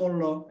becomes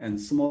smaller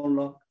and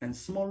smaller and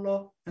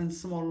smaller and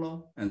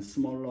smaller and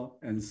smaller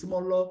and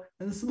smaller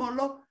and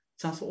smaller.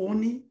 Just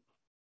only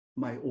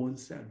my own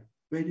self,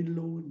 very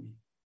lonely.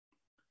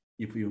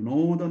 If you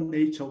know the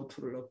nature of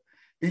true love,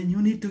 then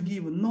you need to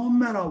give no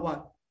matter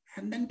what.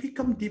 And then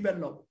become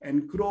developed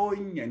and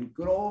growing and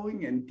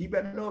growing and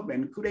develop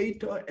and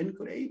greater and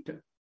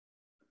greater.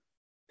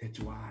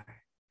 That's why.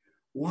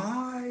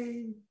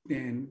 Why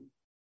then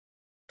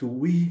do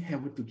we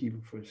have to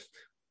give first?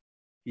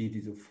 It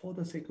is for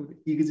the sake of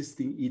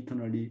existing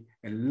eternally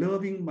and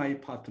loving my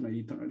partner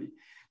eternally.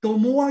 The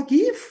more I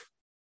give,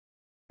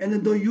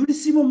 and then you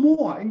receive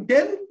more, and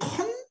then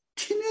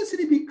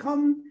continuously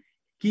become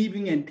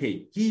giving and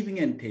take, giving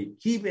and take,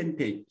 give and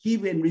take,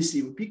 give and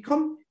receive,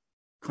 become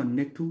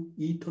connect to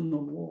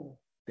eternal world.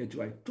 That's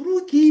why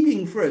through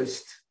giving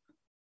first,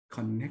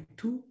 connect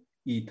to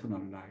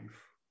eternal life.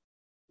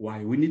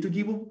 Why we need to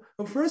give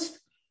first?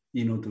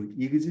 In order to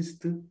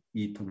exist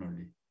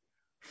eternally.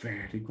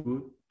 Very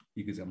good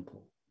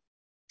example.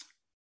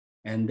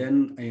 And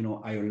then,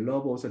 I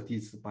love also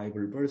this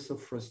Bible verse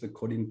of 1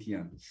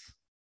 Corinthians.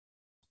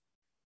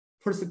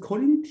 1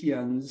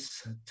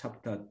 Corinthians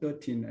chapter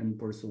 13 and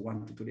verse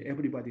 1 to 3.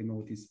 Everybody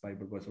knows this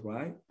Bible verse,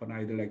 right? But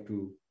I'd like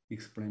to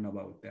explain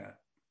about that.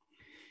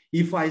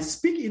 If I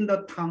speak in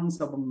the tongues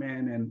of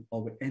men and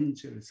of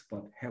angels,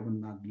 but have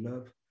not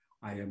love,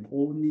 I am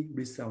only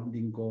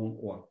resounding gong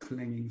or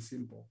clanging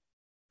cymbal.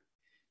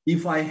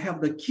 If I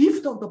have the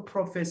gift of the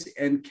prophecy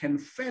and can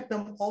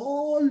fathom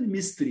all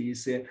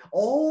mysteries,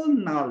 all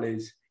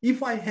knowledge,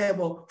 if I have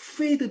a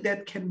faith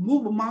that can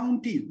move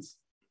mountains,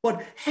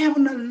 but have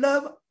not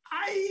love,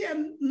 I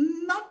am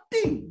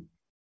nothing.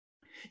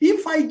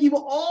 If I give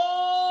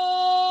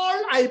all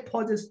I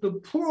possess to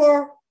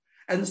poor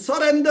and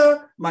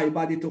surrender my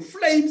body to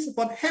flames,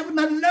 but have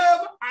not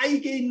love, I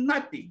gain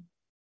nothing.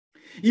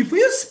 If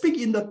you speak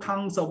in the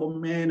tongues of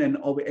men and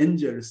of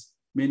angels,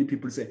 many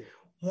people say,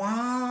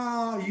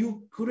 wow,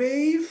 you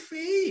great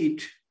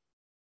faith.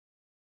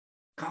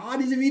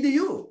 God is with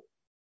you.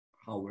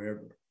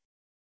 However,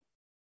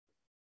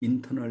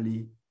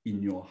 internally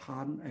in your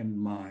heart and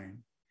mind,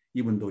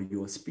 even though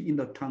you speak in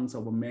the tongues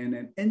of men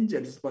and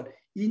angels, but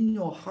in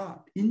your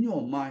heart, in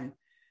your mind,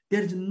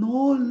 there is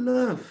no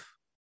love.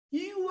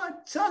 You are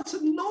just a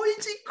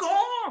noisy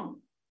gong.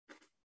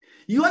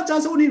 You are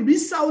just only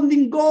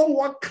resounding gong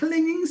or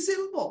clanging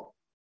cymbal.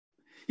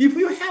 If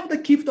you have the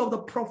gift of the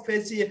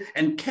prophecy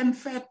and can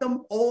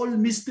fathom all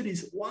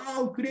mysteries,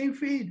 wow, great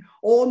faith,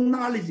 all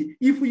knowledge.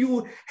 If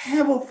you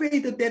have a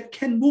faith that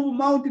can move a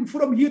mountain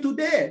from here to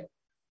there,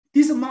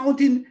 this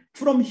mountain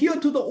from here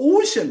to the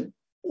ocean,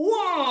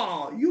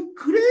 wow, you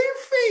great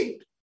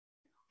faith.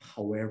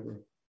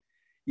 However,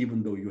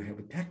 even though you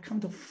have that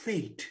kind of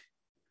faith,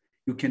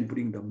 you can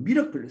bring the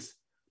miracles,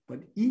 but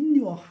in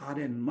your heart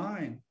and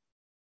mind,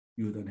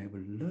 you don't have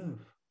love.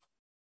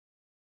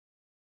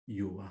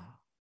 You are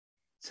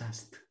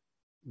just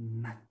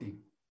nothing.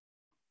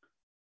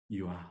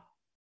 You are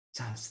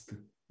just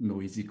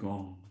noisy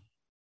gong.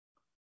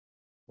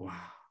 Wow.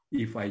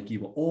 If I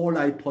give all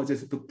I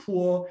possess to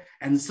poor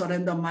and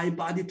surrender my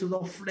body to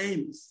the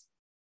flames.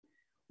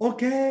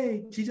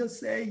 Okay, Jesus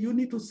said, you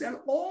need to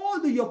sell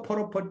all your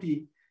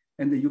property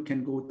and then you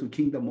can go to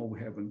kingdom of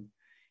heaven.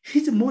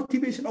 His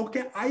motivation,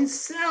 okay, I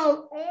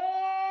sell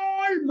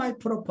all my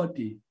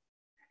property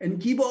and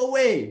give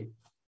away.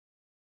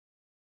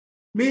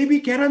 Maybe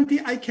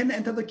guarantee I can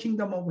enter the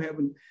kingdom of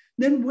heaven.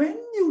 Then when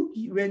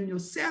you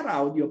sell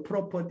out your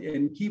property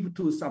and give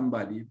to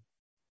somebody,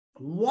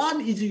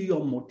 what is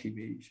your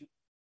motivation?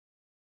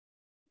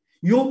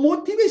 Your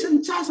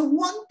motivation just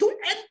want to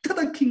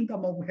enter the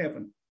kingdom of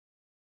heaven.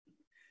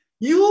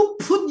 You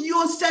put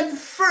yourself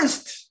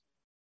first,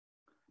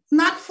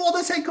 not for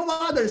the sake of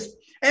others.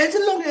 As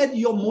long as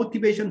your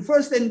motivation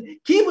first and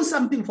give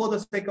something for the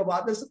sake of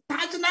others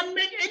does not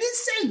make any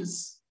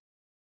sense.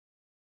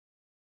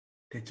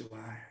 That's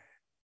why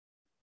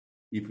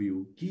if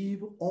you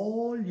give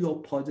all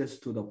your possessions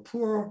to the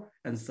poor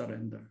and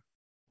surrender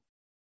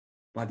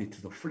body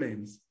to the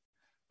flames,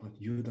 but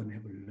you don't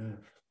have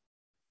love,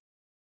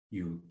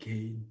 you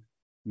gain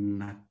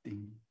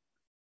nothing.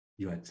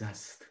 You are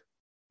just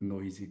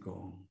noisy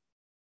gong.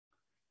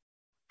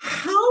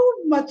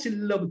 How much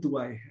love do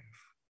I have?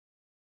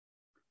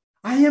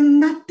 I am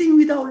nothing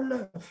without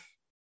love.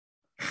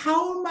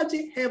 How much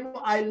have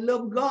I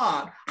loved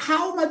God?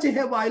 How much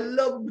have I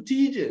loved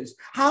Jesus?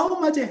 How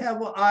much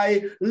have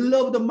I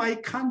loved my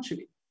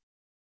country?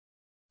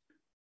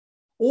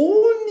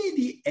 Only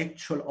the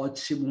actual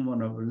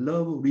achievement of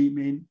love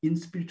remains in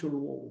spiritual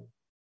world.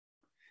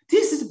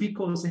 This is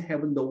because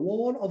having the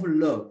word of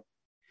love.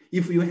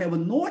 If you have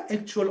no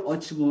actual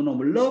achievement of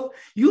love,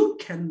 you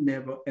can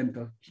never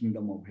enter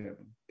kingdom of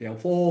heaven.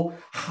 Therefore,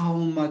 how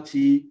much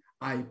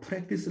I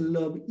practice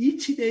love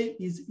each day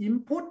is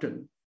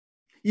important.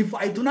 If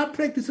I do not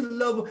practice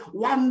love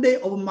one day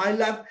of my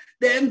life,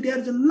 then there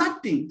is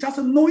nothing, just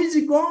a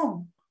noisy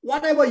gong.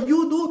 Whatever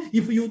you do,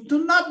 if you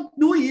do not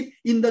do it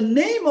in the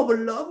name of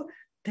love,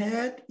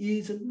 that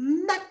is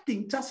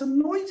nothing, just a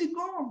noisy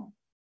gong.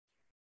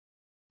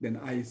 Then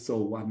I saw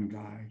one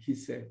guy, he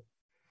said,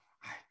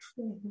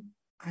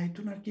 I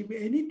do not give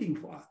anything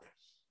for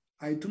others.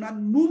 I do not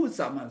move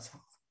someone's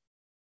heart.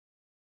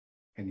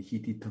 And he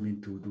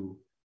determined to do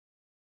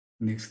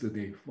next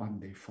day, one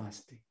day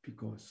fasting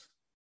because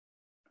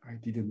I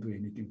didn't do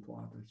anything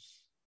for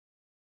others.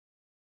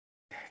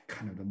 That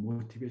kind of the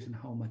motivation,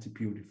 how much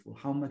beautiful,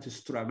 how much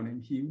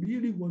struggling. He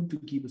really want to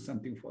give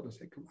something for the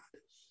sake of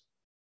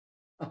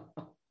others.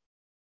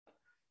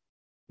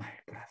 My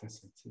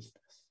brothers and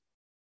sisters,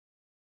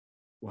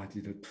 what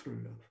is the true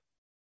love?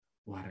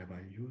 Whatever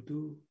you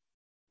do,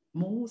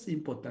 most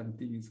important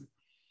thing is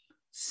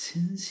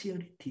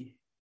sincerity.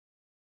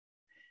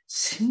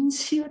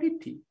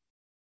 Sincerity.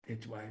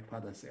 That's why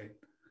Father said,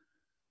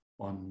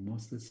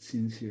 almost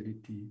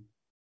sincerity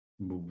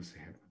moves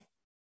heaven.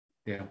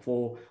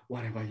 Therefore,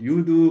 whatever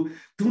you do,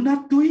 do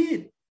not do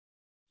it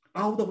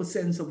out of a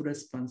sense of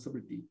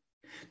responsibility.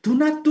 Do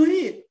not do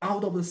it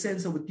out of a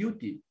sense of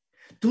duty.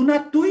 Do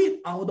not do it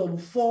out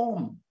of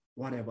form.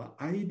 Whatever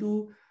I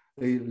do,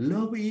 I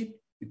love it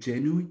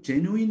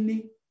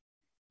genuinely,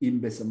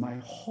 invest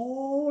my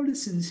whole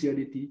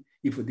sincerity.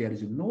 If there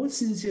is no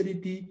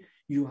sincerity,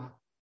 you are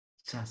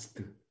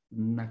just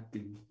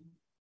nothing.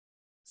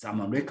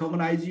 Someone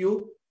recognize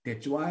you,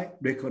 that's why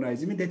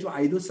recognize me, that's why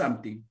I do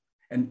something.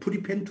 And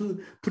pretend to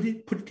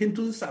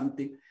do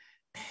something.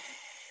 That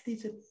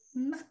is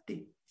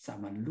nothing.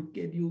 Someone look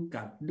at you,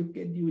 God look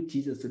at you,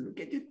 Jesus look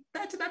at you,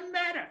 that does not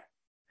matter.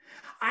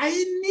 I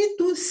need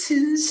to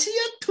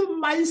sincere to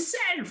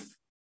myself,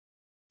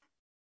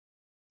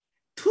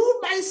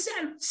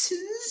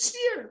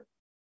 sincere,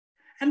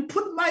 and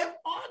put my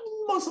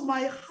almost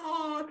my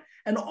heart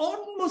and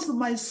almost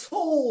my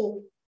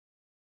soul.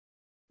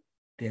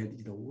 That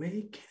is the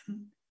way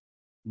can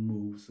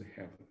move to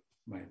heaven,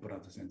 my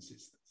brothers and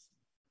sisters.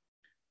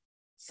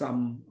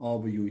 Some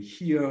of you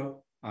here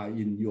are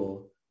in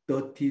your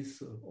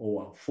 30s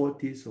or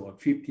 40s or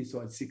 50s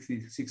or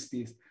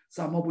 60s.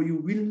 Some of you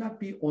will not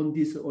be on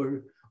this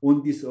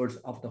earth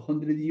after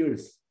 100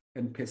 years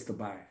and passed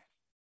by.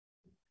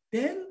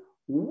 Then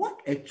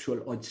what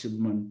actual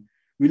achievement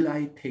will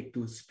I take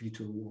to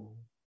spiritual world?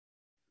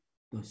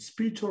 The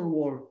spiritual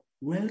world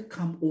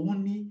welcome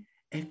only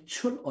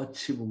actual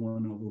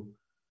achievement of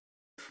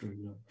true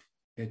love.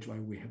 That's why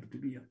we have to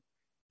be a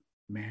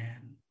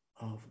man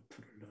of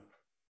true love.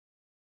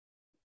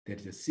 That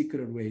is a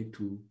secret way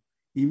to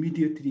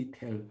immediately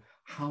tell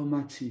how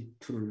much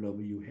true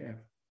love you have.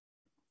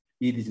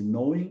 It is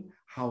knowing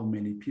how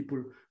many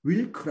people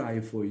will cry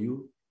for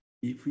you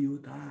if you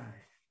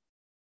die.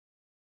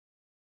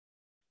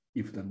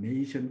 If the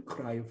nation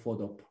cries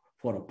for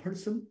a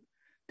person,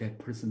 that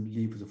person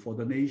lives for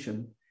the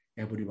nation.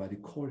 Everybody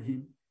call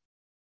him,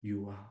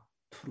 you are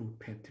true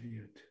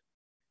patriot.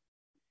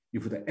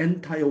 If the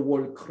entire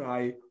world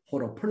cry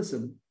for a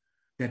person,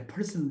 that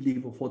person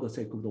live for the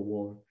sake of the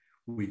world.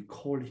 We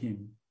call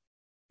him,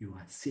 you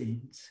are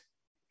saints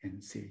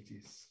and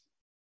sages.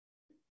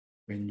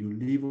 When you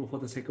live for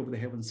the sake of the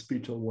heaven,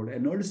 spiritual world,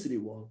 and earthly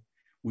world,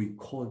 we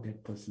call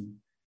that person,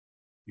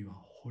 you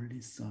are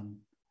holy son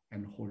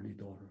and holy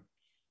daughter.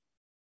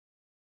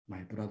 My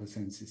brothers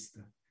and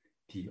sisters,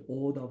 the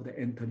order of the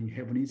entering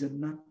heaven is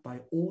not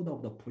by order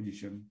of the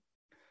position,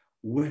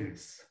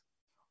 wealth,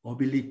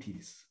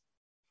 abilities,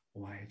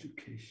 or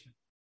education.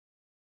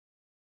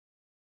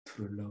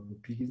 True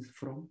love begins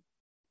from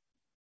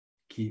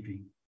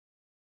giving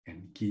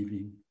and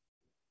giving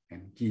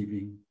and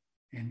giving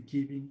and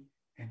giving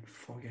and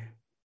forget.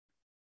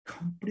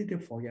 Completely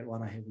forget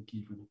what I have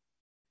given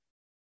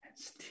and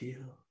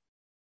still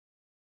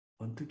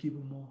want to give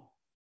more.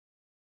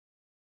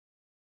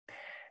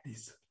 That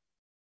is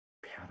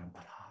parental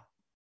heart.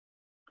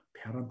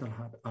 Parental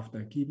heart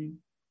after giving,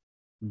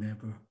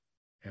 never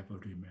ever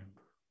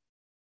remember.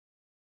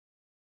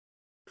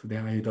 Today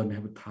I don't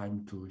have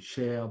time to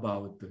share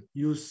about the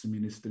youth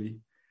ministry.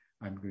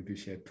 I'm going to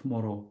share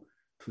tomorrow.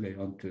 Today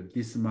until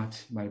this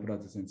much, my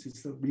brothers and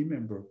sisters,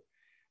 remember,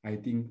 I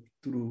think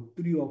through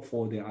 3 or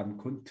 4 days, I'm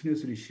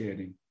continuously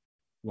sharing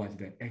what is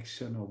the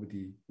action of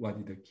what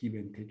is the give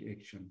and take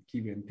action,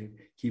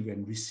 give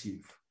and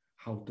receive,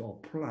 how to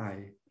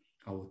apply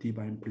our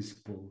divine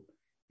principle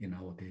in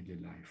our daily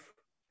life.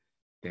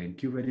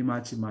 Thank you very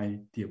much, my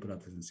dear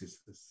brothers and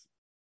sisters.